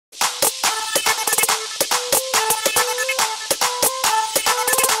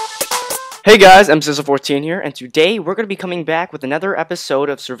Hey guys, I'm Sizzle14 here, and today we're going to be coming back with another episode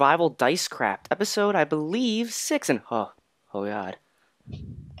of Survival Dicecraft. Episode, I believe, 6, and oh god.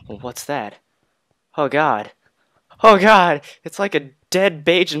 Well, what's that? Oh god. Oh god, it's like a dead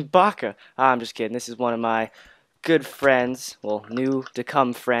Bajan Baka. I'm just kidding, this is one of my good friends, well, new to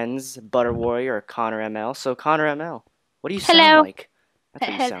come friends, Butter Warrior or Connor ML. So, Connor ML, what do you sound Hello. like? That's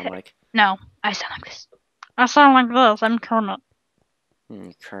what you sound like. No, I sound like this. I sound like this. I'm Kermit.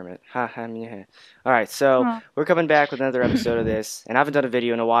 Kermit. Ha ha yeah. Alright, so Oh. we're coming back with another episode of this, and I haven't done a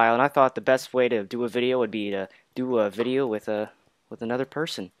video in a while, and I thought the best way to do a video would be to do a video with another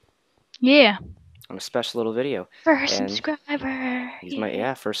person Yeah. on a special little video. First And subscriber. he's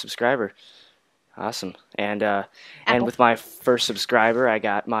my first subscriber. Awesome. And Apple. with my first subscriber, I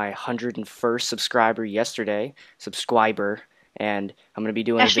got my 101st subscriber yesterday. Subscriber, and I'm gonna be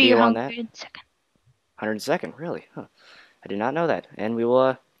doing a Actually, you're video on that. 102nd. 102nd, really? Huh. I did not know that. And we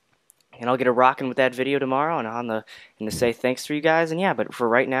will and I'll get a rocking with that video tomorrow and to say thanks to you guys. And yeah, but for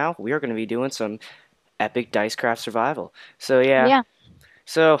right now, we are going to be doing some epic Dicecraft survival. So yeah. Yeah.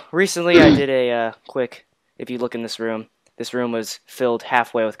 So recently I did a quick, if you look in this room was filled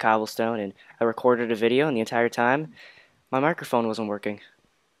halfway with cobblestone, and I recorded a video, and the entire time my microphone wasn't working.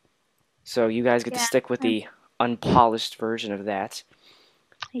 So you guys get to Yeah. stick with the unpolished version of that.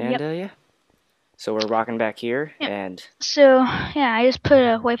 And Yep. yeah. So we're rocking back here, Yep. and So, yeah, I just put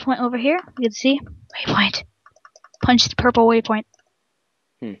a waypoint over here. You can see. Waypoint. Punch the purple waypoint.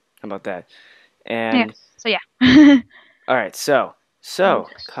 how about that? Yeah. And So, yeah. alright, so Oh,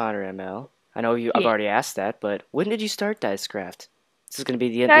 Connor ML, I know I've yeah. already asked that, but when did you start Dicecraft? This is gonna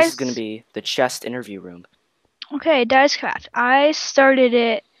be Guys, the chest interview room. okay, Dyscraft. I started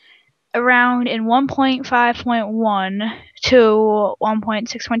it around in 1.5.1 to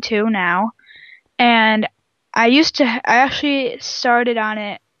 1.6.2 now. And I actually started on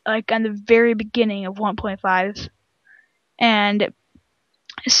it like on the very beginning of 1.5, and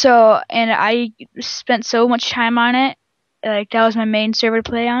I spent so much time on it. Like that was my main server to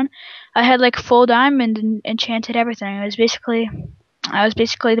play on. I had like full diamond and enchanted everything. I was basically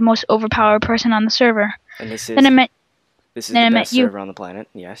the most overpowered person on the server. And Then I met the best you. server on the planet.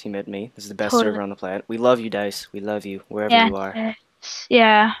 Yes, you met me. This is the best Totally. server on the planet. We love you, Dice. We love you wherever Yeah. you are.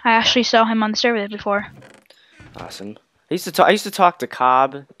 Yeah. I actually saw him on the server before. Awesome. I used to talk to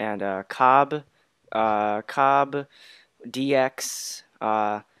Cobb and Cobb DX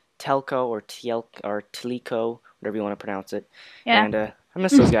Telco or Telico, whatever you want to pronounce it. Yeah. And I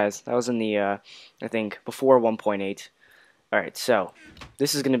miss those guys. That was in the I think before 1.8. Alright, so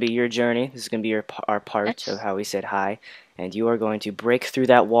this is going to be your journey. This is going to be our part of how we said hi. And you are going to break through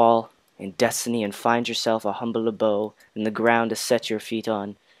that wall in destiny and find yourself a humble abode in the ground to set your feet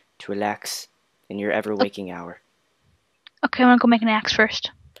on, to relax in your ever-waking hour. Okay, I'm gonna go make an axe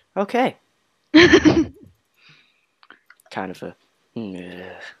first. Okay. Kind of a...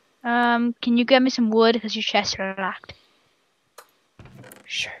 Can you get me some wood because your chests are locked?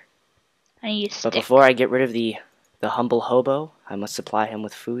 Sure. I need a But stick. before I get rid of the humble hobo, I must supply him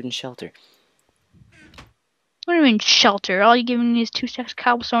with food and shelter. What do you mean shelter? All you giving me is 2 stacks of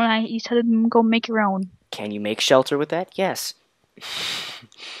cobblestone and you said go make your own. Can you make shelter with that? Yes.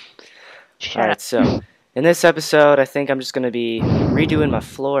 Shut Alright, up. so in this episode, I think I'm just going to be redoing my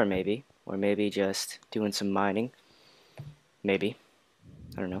floor, maybe. Or maybe just doing some mining. Maybe.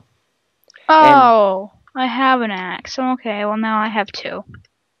 I don't know. Oh, I have an axe. Okay, well now I have 2.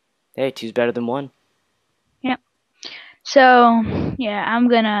 Hey, 2's better than 1. Yep. So, yeah, I'm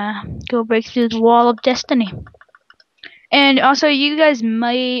gonna go break through the wall of destiny. And also, you guys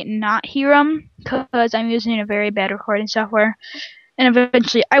might not hear them because I'm using a very bad recording software. And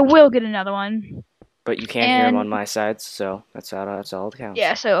eventually, I will get another one. But you can't hear him on my sides, so that's all that counts.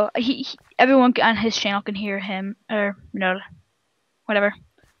 Yeah, so everyone on his channel can hear him, or no, whatever,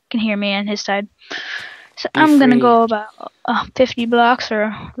 can hear me on his side. So I'm gonna go about 50 blocks or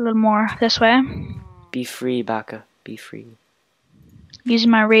a little more this way. Be free, Baka. Be free. Using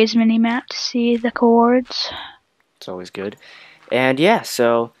my raise mini map to see the coords. It's always good. And yeah,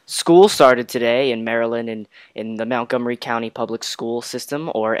 so school started today in Maryland in the Montgomery County Public School System,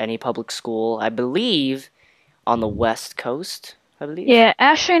 or any public school, I believe, on the West Coast, I believe. Yeah,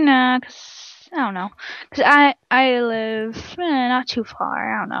 actually, no, cause I don't know, cause I live not too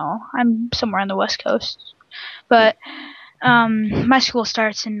far. I don't know. I'm somewhere on the West Coast, but my school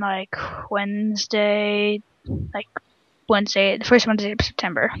starts in like Wednesday, the first Wednesday of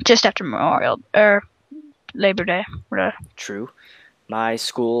September, just after Memorial or Labor Day. True. My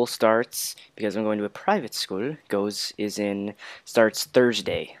school starts, because I'm going to a private school, starts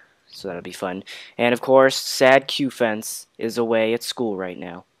Thursday, so that'll be fun. And of course, sad Q Fence is away at school right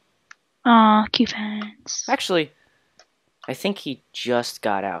now. Q-Fans. Actually, I think he just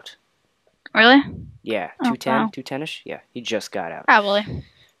got out. Really? Yeah, Oh, 210, wow. 210ish. Yeah, he just got out. Probably.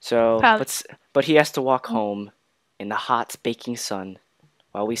 So, Probably. but he has to walk home in the hot baking sun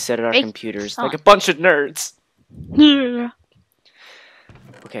while we sit at our Baking computers like sun. a bunch of nerds. Yeah.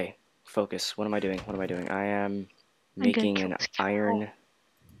 Okay, focus. What am I doing? What am I doing? I am I'm gonna making kill an this cow. iron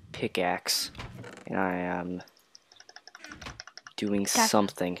pickaxe, and I am doing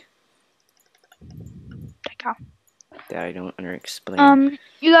something That cow. that I don't explain.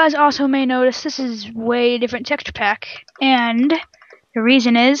 You guys also may notice this is way different texture pack, and the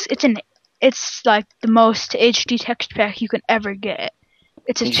reason is it's like the most HD texture pack you can ever get.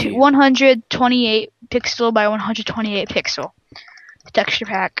 It's a 128 pixel by 128 pixel texture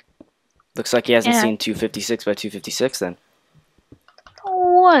pack. Looks like he hasn't And seen 256 by 256 then.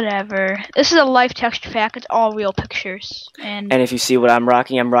 whatever. This is a life texture pack. It's all real pictures. And if you see what I'm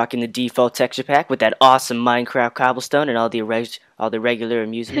rocking the default texture pack with that awesome Minecraft cobblestone and all the regular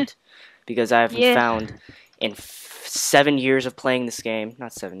amusement. Because I haven't found in 7 years of playing this game,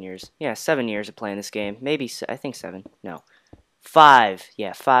 not 7 years, yeah, 7 years of playing this game, maybe, I think 7, no, 5,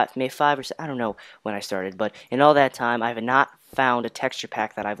 yeah, 5, maybe 5 or 6, I don't know when I started, but in all that time, I have not found a texture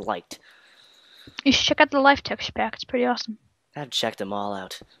pack that I've liked. You should check out the life texture pack. It's pretty awesome. I've checked them all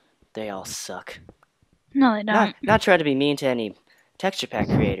out. They all suck. No, they don't. Not trying to be mean to any texture pack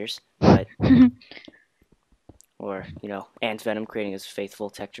creators, but or Ant Venom creating his faithful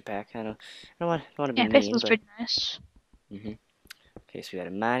texture pack. I don't want to be mean. Faithful's pretty nice. Okay, so we got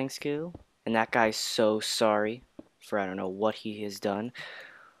a mining skill, and that guy's so sorry for I don't know what he has done.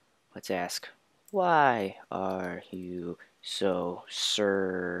 Let's ask, why are you so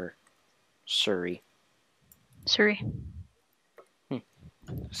sorry? Sorry.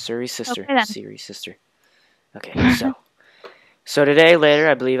 Surrey sister. Okay, then. Siri sister. Okay, so today, later,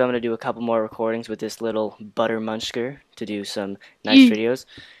 I believe I'm going to do a couple more recordings with this little butter munchker to do some nice videos.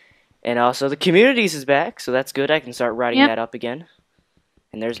 And also, the Communities is back, so that's good. I can start writing that up again.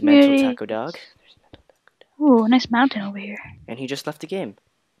 And there's Mental Taco Dog. Ooh, nice mountain over here. And he just left the game.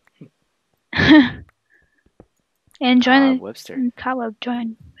 And join the Webster. Cobweb,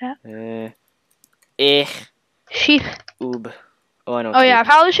 join that. Sheep. Oob. Oh, I know. Oh, yeah, I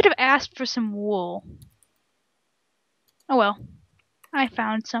probably should have asked for some wool. Oh, well. I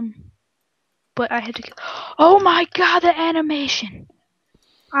found some. But I had to... Oh, my God, the animation!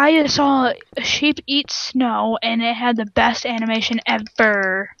 I saw a sheep eat snow, and it had the best animation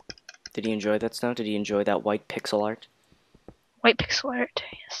ever. Did he enjoy that snow? Did he enjoy that white pixel art? White pixel art,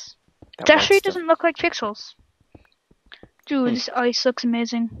 yes. It actually doesn't look like pixels. Dude, this ice looks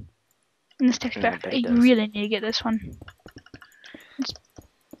amazing. And this texture pack, I really need to get this one.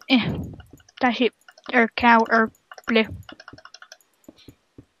 That sheep, or cow, or blue.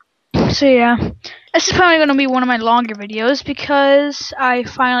 So yeah, this is probably going to be one of my longer videos because I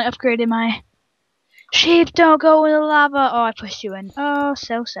finally upgraded my sheep. Don't go in the lava. Oh, I pushed you in. Oh,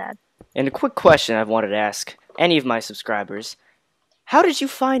 so sad. And a quick question I've wanted to ask any of my subscribers. How did you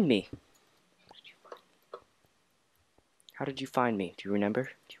find me? How did you find me? Do you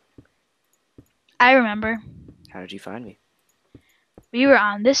remember? I remember. How did you find me? We were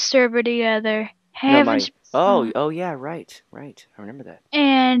on this server together. Oh yeah, right. I remember that.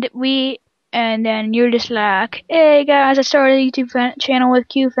 And then you're just like, hey guys, I started a YouTube channel with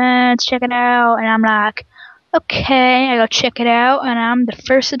Q-Fans, check it out. And I'm like, okay, I go check it out, and I'm the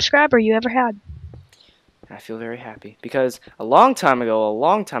first subscriber you ever had. I feel very happy because a long time ago,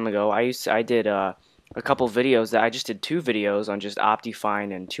 I did a couple videos that I just did 2 videos on just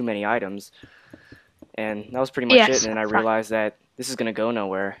Optifine and too many items, and that was pretty much it. And then I realized that this is gonna go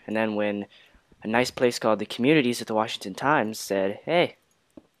nowhere. And then when a nice place called the Communities at the Washington Times said, "Hey,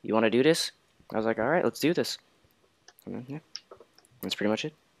 you want to do this?" I was like, "All right, let's do this." And then, yeah, that's pretty much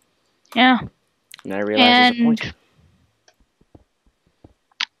it. Yeah. And then I realized there's a point.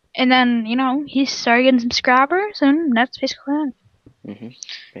 And then, he started getting subscribers, and that's basically it.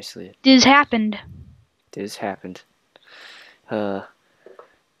 Basically it. This happened. Poor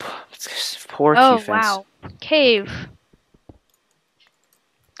Oh, Q-Fans. wow. Cave.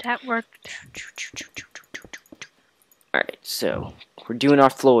 That worked. Alright, so we're doing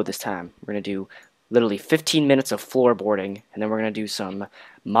our floor this time. We're going to do literally 15 minutes of floorboarding, and then we're going to do some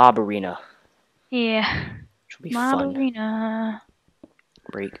mob arena. Yeah. Which will be fun. Arena.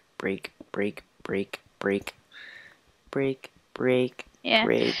 Break.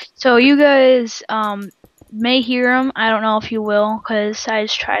 Yeah. So you guys may hear them. I don't know if you will, because I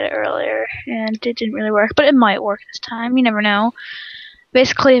just tried it earlier, and it didn't really work. But it might work this time. You never know.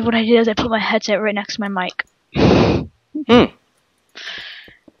 Basically, what I did is I put my headset right next to my mic.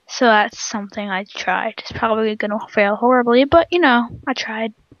 So So that's something I tried. It's probably gonna fail horribly, but you know, I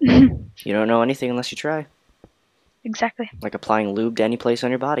tried. You don't know anything unless you try. Exactly. Like applying lube to any place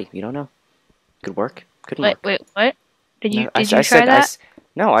on your body. You don't know. Could work. Couldn't Wait, work. what? Did No, you try that?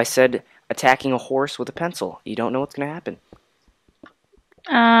 no, I said attacking a horse with a pencil. You don't know what's gonna happen.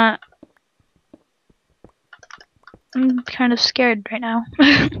 I'm kind of scared right now.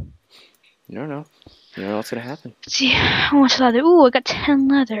 You don't know. You don't know what's gonna happen. Let's see, how much leather? Ooh, I got 10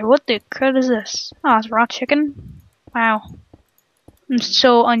 leather. What the crud is this? Oh, it's raw chicken. Wow. I'm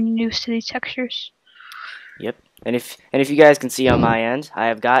so unused to these textures. Yep. And if you guys can see on my end, I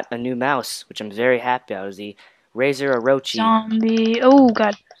have got a new mouse, which I'm very happy about. It's the Razer Orochi. Zombie. Oh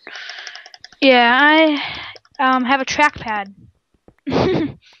god. Yeah, I have a trackpad.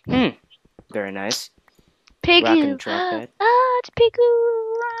 Very nice. Pigu. Rocking trackpad. It's Pigu.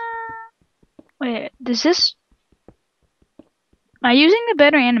 Wait, does this? Am I using the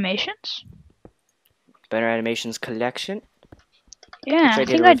better animations? Better Animations Collection. Yeah, which I I did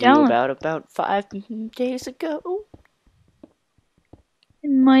think a I review downloaded. about 5 days ago.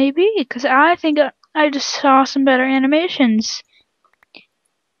 Maybe, because I think I just saw some better animations.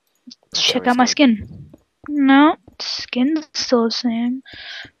 That's Check always out my good. skin. No, skin's still the same.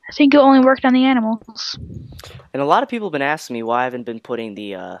 I think it only worked on the animals. And a lot of people have been asking me why I haven't been putting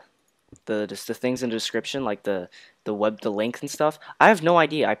the things in the description, like the links and stuff. I have no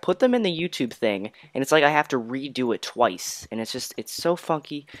idea. I put them in the YouTube thing, and it's like I have to redo it twice, and it's so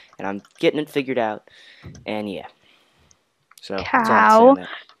funky, and I'm getting it figured out, and yeah. So that's all I have to say on Cow. that.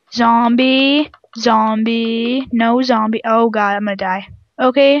 Zombie. No zombie. Oh god, I'm gonna die.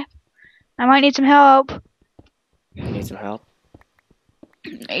 Okay, I might need some help. You need some help?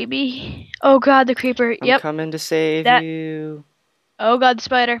 Maybe. Oh god, the creeper. I'm Yep. coming to save That. you. Oh god, the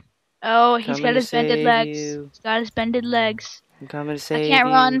spider. Oh, he's Coming got to his bended save legs. you. He's got his bended legs. I'm coming to I save can't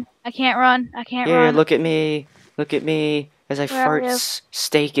you. run. I can't run. I can't Here, run. look at me. Look at me as I Where are you?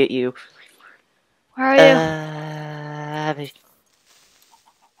 steak at you. Where are you?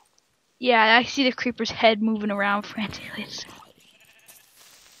 Yeah, I see the creeper's head moving around frantically.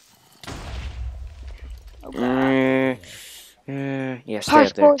 Oh god. Yeah, stay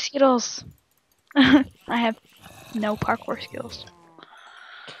up there. Parkour skills. I have no parkour skills.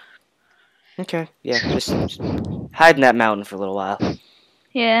 Okay, yeah, just hide in that mountain for a little while.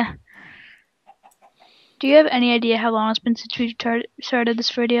 Yeah. Do you have any idea how long it's been since we started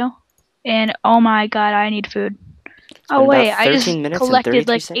this video? And oh my god, I need food. Oh been about wait, I just 13 minutes and collected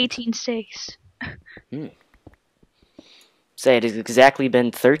 33 like seconds. 18 steaks. Say it has exactly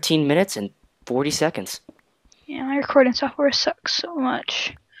been 13 minutes and 40 seconds. Yeah, my recording software sucks so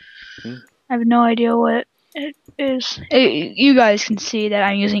much. Hmm. I have no idea what it is. You guys can see that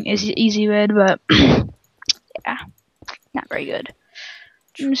I'm using Xilveret, but yeah, not very good.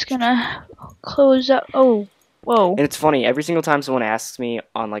 I'm just gonna close up. Oh, whoa. And it's funny, every single time someone asks me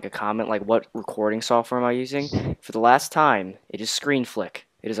on like a comment, like what recording software am I using, for the last time, it is ScreenFlick.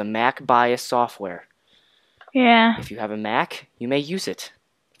 It is a Mac bias software. Yeah. If you have a Mac, you may use it.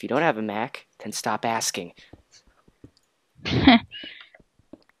 If you don't have a Mac, then stop asking.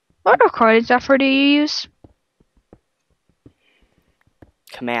 What recording software do you use?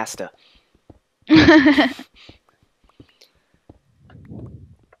 Camasta.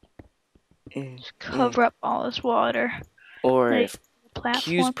 Cover up all this water. Or Like, if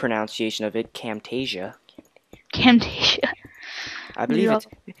Q's pronunciation of it, Camtasia. Camtasia. I believe it's.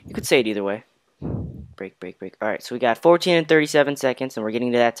 You could say it either way. Break. Alright, so we got 14 and 37 seconds, and we're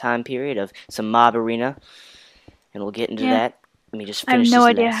getting to that time period of some mob arena. And we'll get into that. Let me just finish I have no this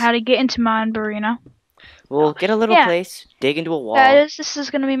idea mess. how to get into Mob Arena. We'll get a little place, dig into a wall. This is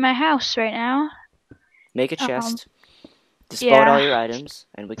gonna be my house right now. Make a chest. Dispose all your items,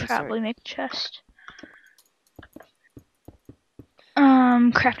 and we can probably start. make a chest.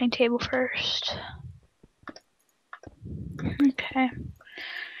 Crafting table first. Okay.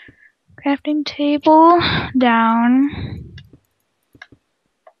 Crafting table down.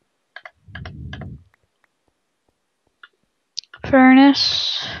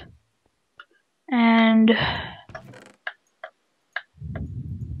 Furnace. And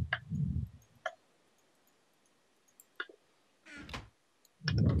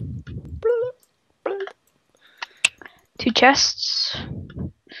two chests.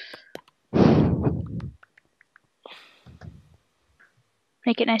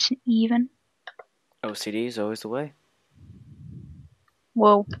 Make it nice and even. OCD is always the way.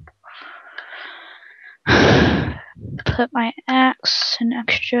 Whoa. Put my axe and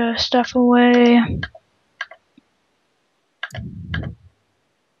extra stuff away.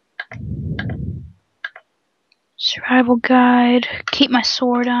 Survival guide. Keep my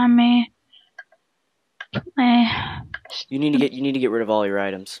sword on me. You need to get rid of all your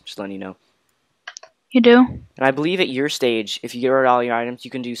items. Just letting you know. You do? And I believe at your stage, if you get rid of all your items,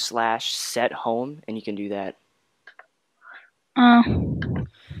 you can do /set home, and you can do that.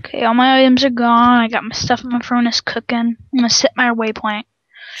 Okay, all my items are gone. I got my stuff in my furnace cooking. I'm gonna set my waypoint.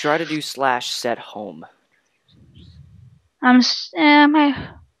 Try to do /set home. I'll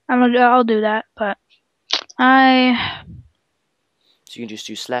do that, but So you can just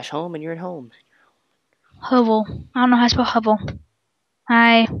do /home, and you're at home. hovel. I don't know how to spell hovel.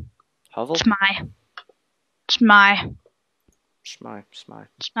 Hovel? Schmy. So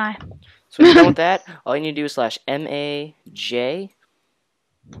when you're done with that, all you need to do is /MAJ.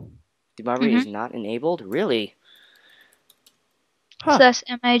 Debugger is not enabled? Really? Huh. So that's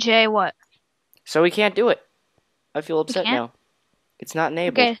MAJ what? So we can't do it. I feel upset now. It's not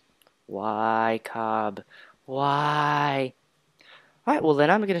enabled. Okay. Why, Cobb? Why? Alright, well then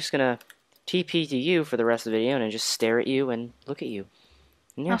I'm just gonna TP to you for the rest of the video and just stare at you and look at you.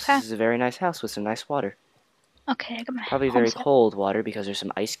 And yes, this is a very nice house with some nice water. Okay, I got my Probably very cold water because there's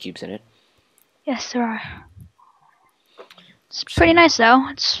some ice cubes in it. Yes, there are. It's pretty nice though.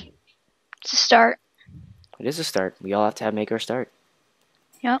 It's a start. It is a start. We all have to make our start.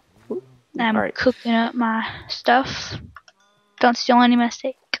 Yep. I'm cooking up my stuff. Don't steal any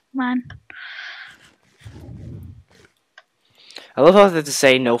mistake, man. I love how they have to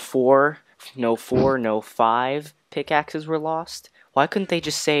say no 4, no 5 pickaxes were lost. Why couldn't they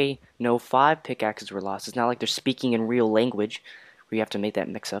just say no 5 pickaxes were lost? It's not like they're speaking in real language where you have to make that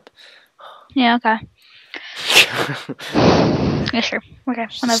mix up. Yeah, okay. Yeah, sure. Okay.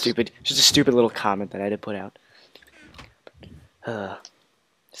 Just a stupid little comment that I had to put out.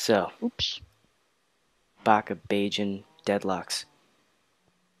 So. Oops. Baka Bajan deadlocks.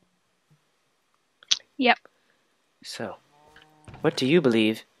 Yep. So, what do you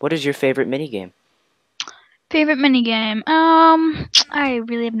believe? What is your favorite minigame? Favorite minigame? I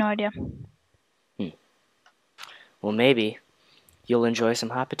really have no idea. Well, maybe you'll enjoy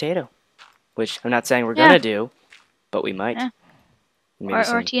some hot potato, which I'm not saying we're gonna do, but we might. Yeah.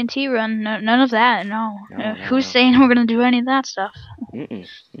 Or TNT run. No, none of that. No. Who's no. saying we're gonna do any of that stuff? Nope.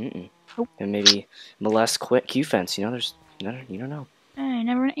 And maybe molest Q fence. You know, you don't know. You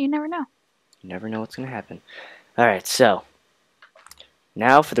never know. You never know what's gonna happen. All right, so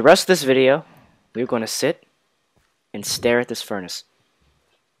now for the rest of this video, we're going to sit and stare at this furnace.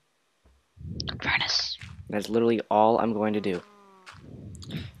 That's literally all I'm going to do.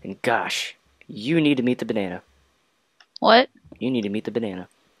 And gosh, you need to meet the banana. What? You need to meet the banana.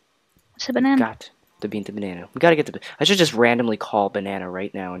 What's a banana? Got to meet the banana. We gotta get the. I should just randomly call banana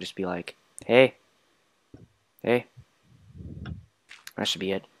right now and just be like, hey. That should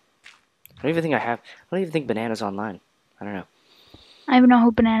be it. I don't even think banana's online. I don't know. I don't even know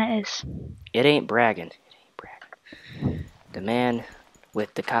who banana is. It ain't bragging. The man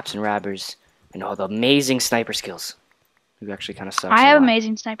with the cops and robbers and all the amazing sniper skills. Who actually kind of sucks. I have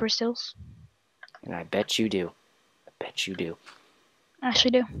amazing sniper skills. And I bet you do. I actually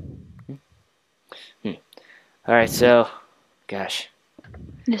do. Alright, so, gosh.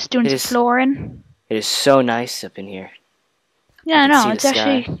 Just doing exploring. It is so nice up in here. Yeah, no, it's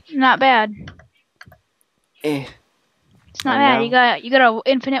actually not bad. It's not bad. You got an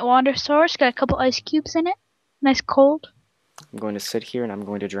infinite water source, got a couple ice cubes in it. Nice cold. I'm going to sit here and I'm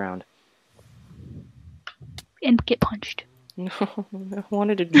going to drown. And get punched. No, I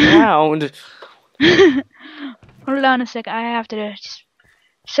wanted to drown. Hold on a sec, I have to just...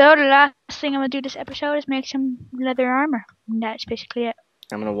 So the last thing I'm going to do this episode is make some leather armor. And that's basically it.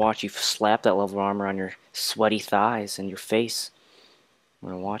 I'm going to watch you slap that leather armor on your sweaty thighs and your face. I'm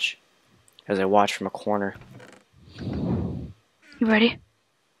going to watch as I watch from a corner. You ready?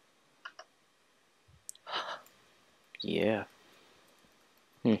 Yeah.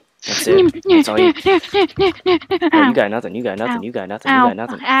 That's it. That's all you... Oh, you got nothing.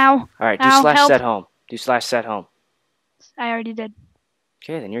 Ow. Alright, do /set home. Do /set home. I already did.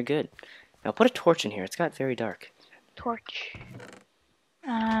 Okay, then you're good. Now put a torch in here. It's got very dark. Torch. Hey,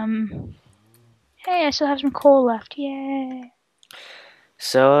 I still have some coal left. Yay.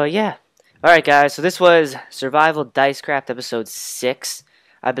 So, yeah. Alright, guys. So this was Survival Dicecraft episode 6,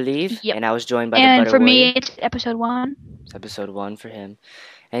 I believe. Yep. And I was joined by the And Butter for me, Warrior. it's episode 1. It's episode 1 for him.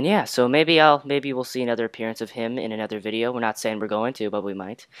 And yeah, so maybe we'll see another appearance of him in another video. We're not saying we're going to, but we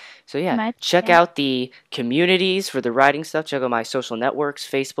might. So yeah, check out the communities for the writing stuff. Check out my social networks,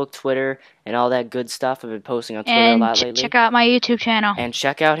 Facebook, Twitter, and all that good stuff. I've been posting on Twitter a lot lately. Check out my YouTube channel. And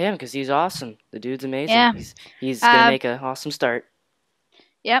check out him, because he's awesome. The dude's amazing. Yeah. He's going to make an awesome start.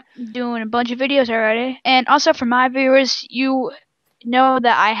 Yep, doing a bunch of videos already. And also for my viewers, you know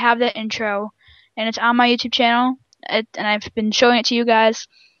that I have that intro, and it's on my YouTube channel, and I've been showing it to you guys.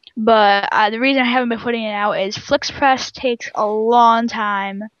 But the reason I haven't been putting it out is FlixPress takes a long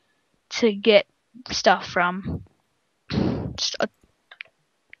time to get stuff from. Just a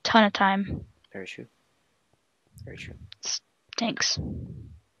ton of time. Very true. Very true. Thanks.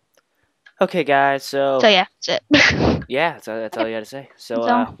 Okay, guys. So yeah, that's it. yeah, that's all you got to say. So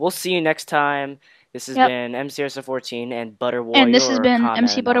So- we'll see you next time. This has Yep. been MCRS14 and Butter Warrior. And this has been Connor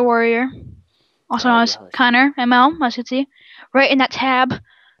MC ML. Butter Warrior, also known as Connor ML, as you can see. Right in that tab.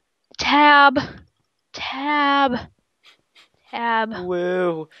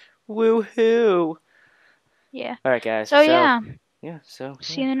 Woo. Woohoo. Yeah. All right, guys. So yeah. Yeah, so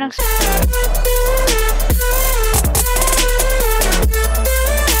See you in the we'll next